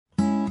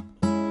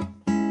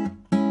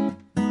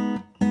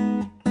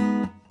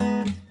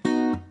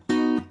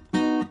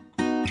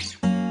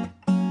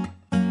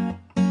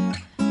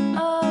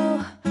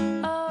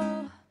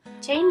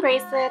Chain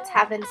bracelets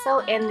have been so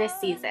in this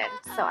season,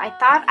 so I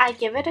thought I'd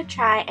give it a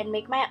try and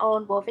make my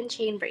own woven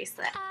chain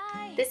bracelet.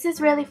 This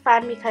is really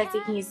fun because you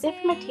can use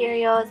different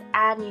materials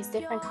and use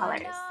different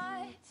colors.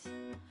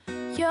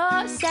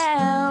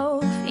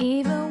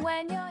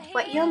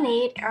 What you'll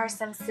need are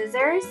some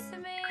scissors,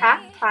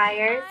 craft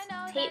pliers,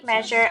 tape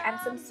measure, and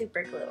some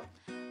super glue.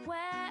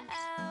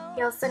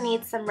 You also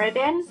need some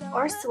ribbon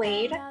or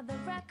suede,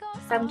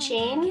 some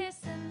chain,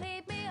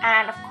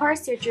 and of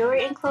course your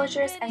jewelry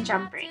enclosures and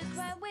jump rings.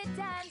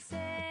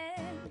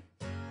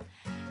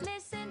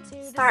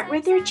 Start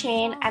with your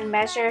chain and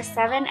measure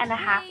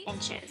 7.5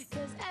 inches.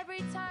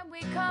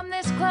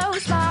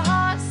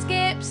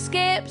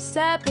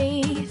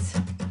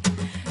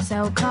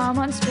 So come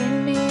on,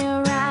 spin me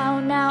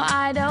around. Now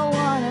I don't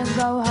wanna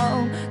go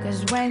home,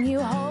 'cause when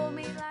you hold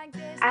me like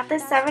this. At the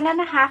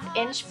 7.5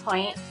 inch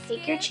point,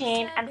 take your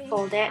chain and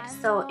fold it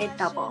so it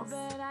doubles.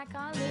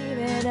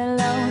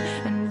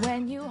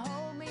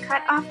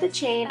 Cut off the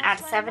chain at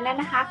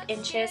 7.5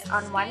 inches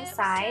on one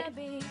side,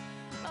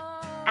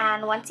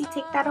 and once you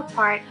take that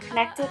apart,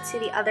 connect it to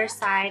the other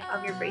side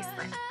of your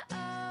bracelet.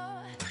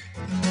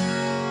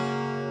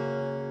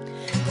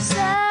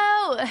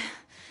 So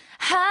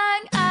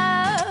hang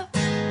up,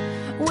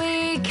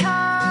 we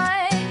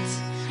can't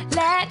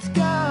let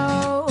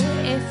go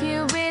if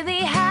you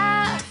really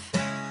have to.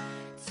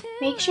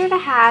 Make sure to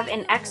have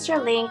an extra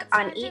link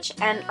on each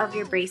end of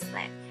your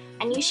bracelet,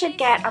 and you should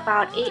get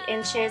about 8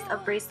 inches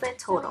of bracelet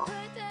total.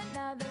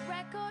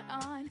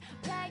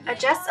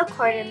 Adjust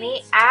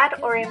accordingly, add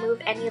or remove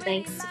any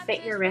links to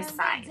fit your wrist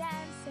size.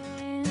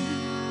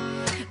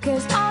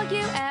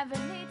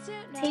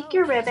 Take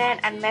your ribbon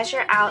and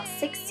measure out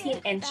 16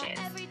 inches.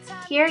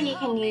 Here you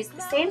can use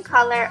the same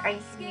color or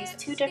you can use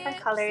 2 different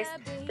colors,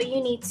 but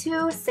you need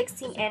 2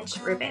 16-inch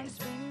ribbons.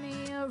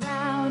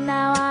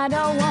 Now I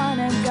don't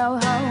wanna go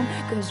home,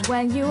 'cause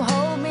when you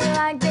hold me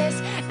like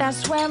this,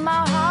 that's when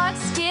my heart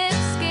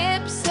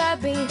skips a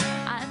beat.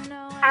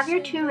 Have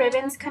your 2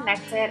 ribbons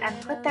connected and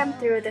put them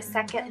through the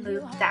second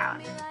loop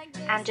down,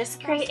 and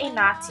just create a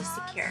knot to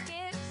secure.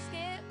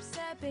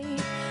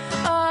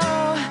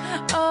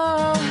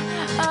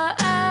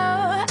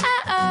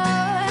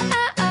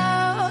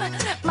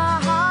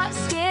 My heart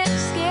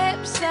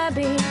skips a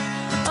beat.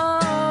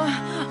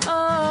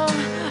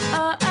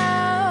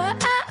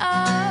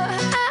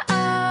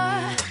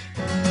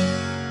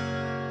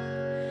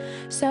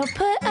 So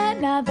put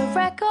another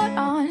record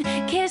on,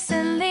 kiss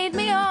and lead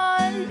me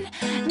on.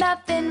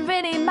 Nothing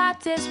really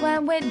matters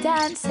when we're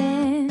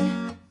dancing.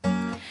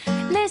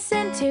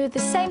 Listen to the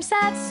same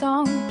sad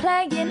song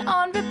playing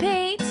on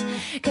repeat,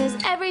 'cause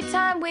every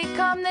time we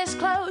come this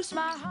close,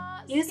 my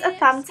heart. Use a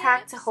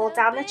thumbtack to hold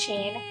down the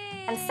chain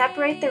and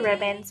separate the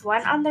ribbons,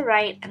 one on the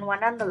right and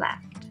one on the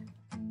left.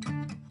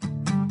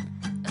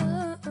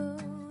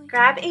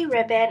 Grab a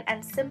ribbon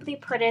and simply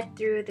put it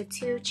through the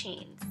 2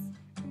 chains.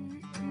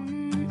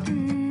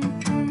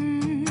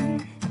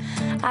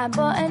 I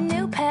bought a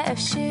new pair of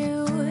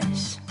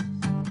shoes.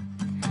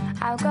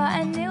 I've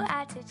got a new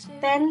attitude.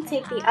 Then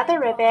take the other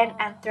ribbon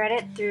and thread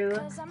it through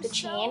the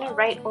chain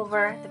right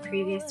over the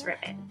previous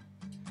ribbon.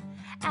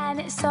 And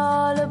it's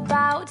all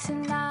about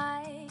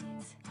tonight.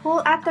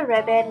 Pull at the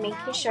ribbon,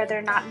 making sure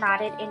they're not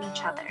knotted in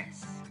each other.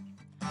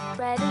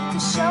 Ready to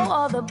show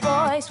all the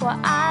boys what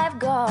I've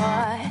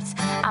got.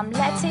 I'm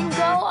letting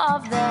go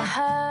of the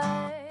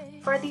hurt.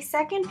 For the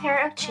second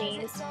pair of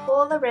chains,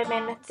 pull the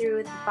ribbon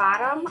through the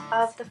bottom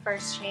of the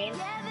first chain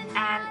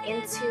and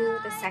into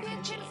the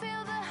second chain.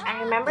 And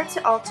remember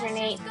to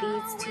alternate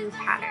these 2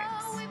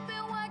 patterns.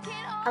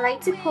 I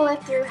like to pull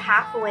it through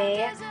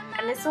halfway,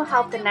 and this will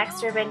help the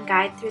next ribbon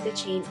guide through the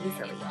chain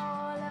easily.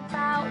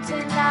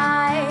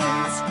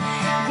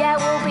 Yeah,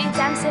 we'll be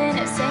dancing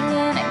and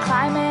singing and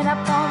climbing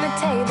up on the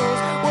tables.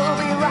 We'll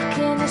be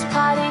rocking this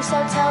party,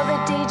 so tell the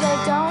DJ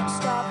don't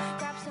stop.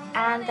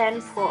 And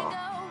then pull.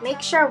 Make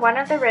sure one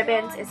of the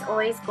ribbons is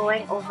always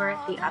going over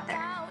the other.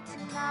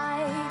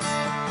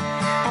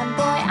 And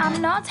boy, I'm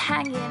not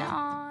hanging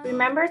on.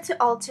 Remember to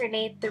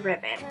alternate the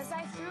ribbons.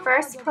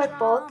 First put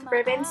both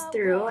ribbons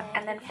through,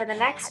 and then for the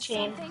next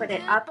chain, put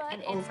it up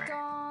and over.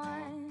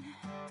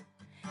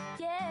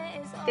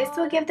 This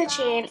will give the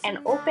chain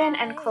an open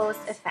and close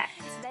effect.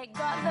 They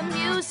got the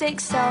music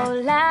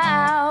so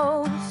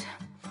loud.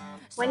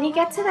 When you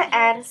get to the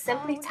end,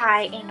 simply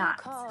tie a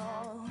knot.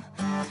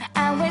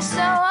 And we're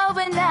so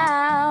over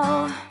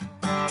now,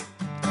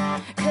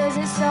 'cause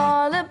it's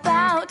all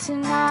about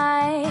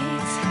tonight.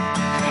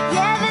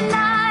 Yeah, the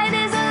night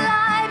is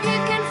alive, you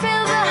can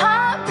feel the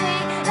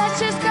heartbeat. Let's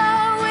just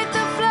go with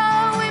the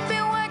flow, we've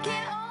been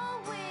working all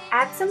week.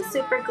 Add some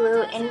super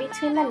glue in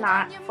between the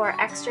knot for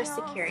extra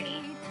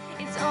security.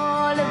 It's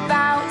all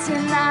about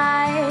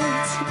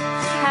tonight,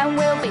 and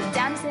we'll be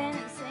dancing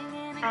and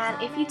singing.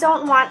 And if you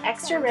don't want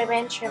extra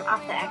ribbon, trim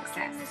off the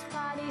excess.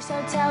 So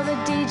tell the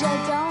DJ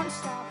don't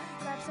stop.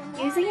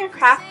 Using your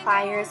craft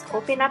pliers,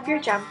 open up your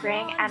jump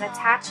ring and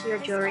attach your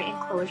jewelry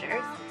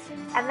enclosures,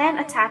 and then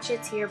attach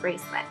it to your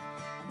bracelet.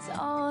 It's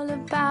all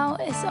about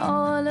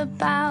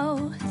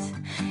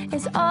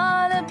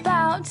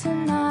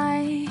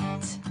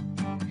tonight.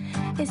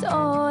 It's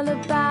all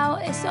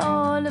about, it's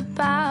all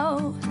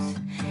about,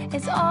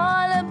 it's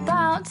all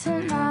about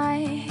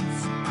tonight.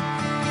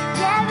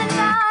 Yeah, the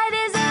night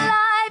is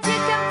alive, you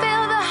can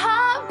feel the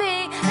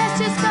heartbeat. Let's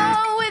just go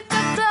with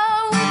the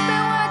flow, we've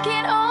been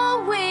working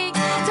all week.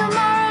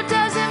 Tomorrow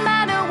doesn't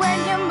matter when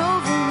you're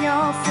moving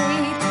your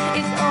feet.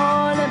 It's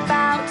all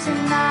about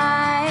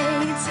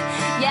tonight.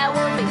 Yeah,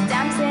 we'll be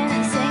dancing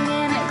and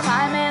singing and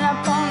climbing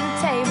up on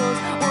tables.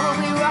 We'll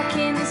be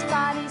rocking this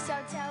party, so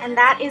tell And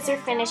that is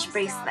your finished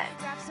bracelet.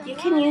 You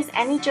can use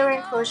any jewelry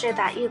enclosure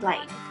that you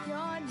like.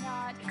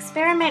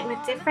 Experiment with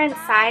different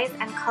size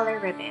and color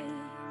ribbon.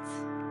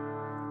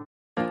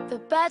 the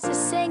birds are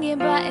singing,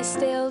 but it's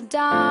still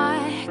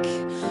dark.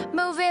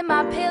 Moving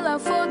my pillow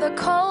for the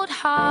cold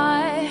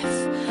hearth.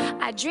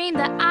 I dreamed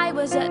that I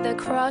was at the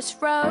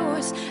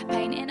crossroads,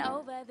 painting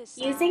over the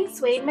Using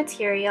suede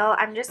material,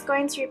 I'm just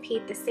going to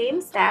repeat the same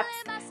steps,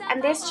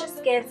 and this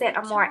just gives it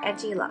a more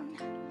edgy look.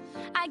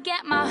 I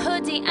get my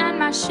hoodie and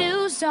my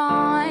shoes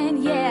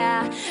on,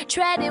 yeah.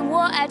 Treading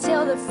water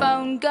till the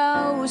phone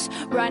goes,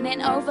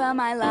 running over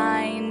my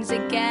lines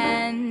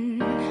again.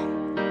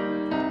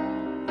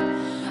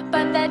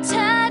 But they're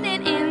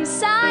turning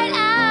inside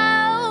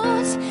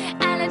out,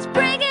 and it's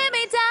bringing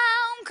me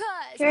down,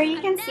 'cause Here you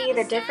can see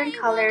the different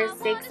colors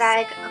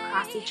zigzag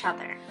across each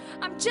other.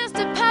 I'm just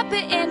a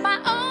puppet in my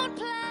own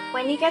play.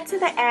 When you get to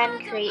the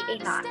end, create a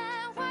knot.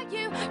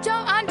 You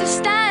don't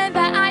understand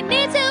that I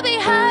need to be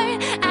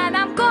heard, and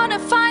I'm gonna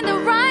find the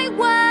right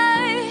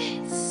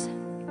words.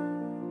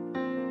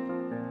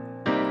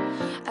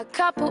 A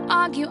couple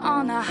argue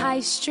on a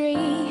high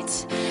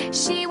street.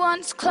 She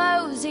wants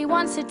clothes, he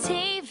wants a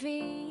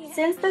TV.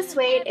 Since the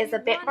suede is a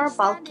bit more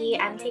bulky,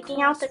 I'm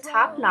taking out the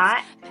top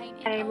knot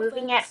and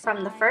removing it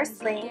from the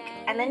first link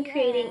and then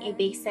creating a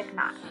basic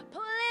knot.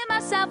 Pulling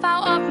myself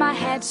out of my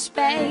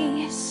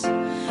headspace,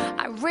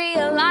 I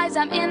realize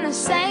I'm in the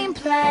same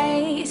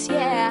place,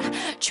 yeah.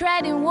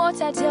 Treading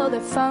water till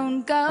the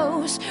phone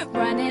goes,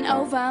 running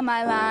over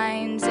my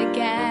lines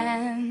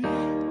again.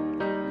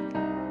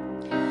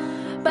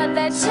 But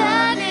they're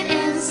turning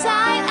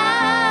inside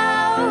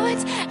out,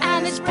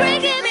 and it's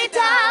bringing me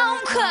down,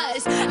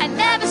 'cause I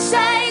never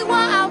say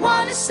what I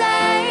wanna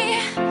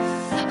say.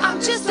 I'm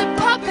just a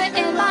puppet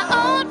in my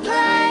own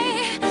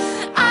play.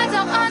 I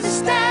don't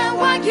understand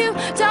why you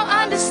don't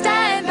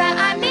understand that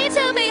I need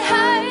to be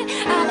heard,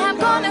 and I'm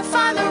gonna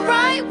find the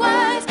right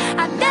words.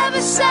 I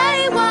never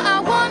say what I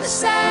wanna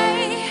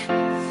say.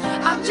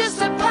 I'm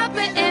just a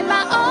puppet in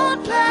my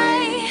own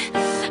play.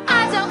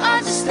 I don't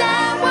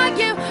understand why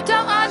you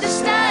don't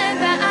understand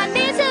that I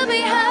need to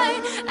be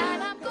heard,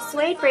 and I'm The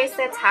suede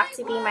bracelets have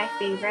to be my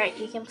favorite.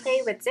 You can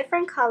play with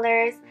different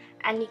colors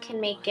and you can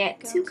make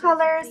it 2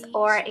 colors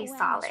or a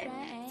solid.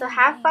 So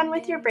have fun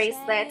with your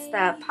bracelets.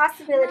 The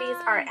possibilities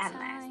are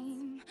endless.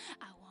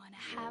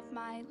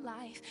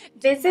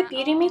 Visit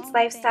Beauty Meets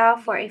Lifestyle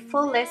for a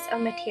full list of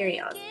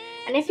materials.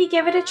 And if you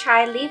give it a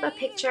try, leave a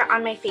picture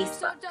on my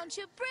Facebook.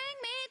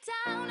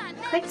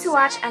 Click to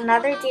watch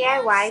another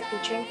DIY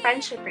featuring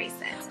friendship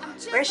bracelets.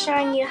 We're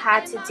showing you how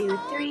to do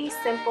 3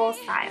 simple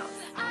styles.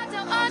 I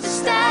don't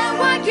understand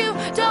why you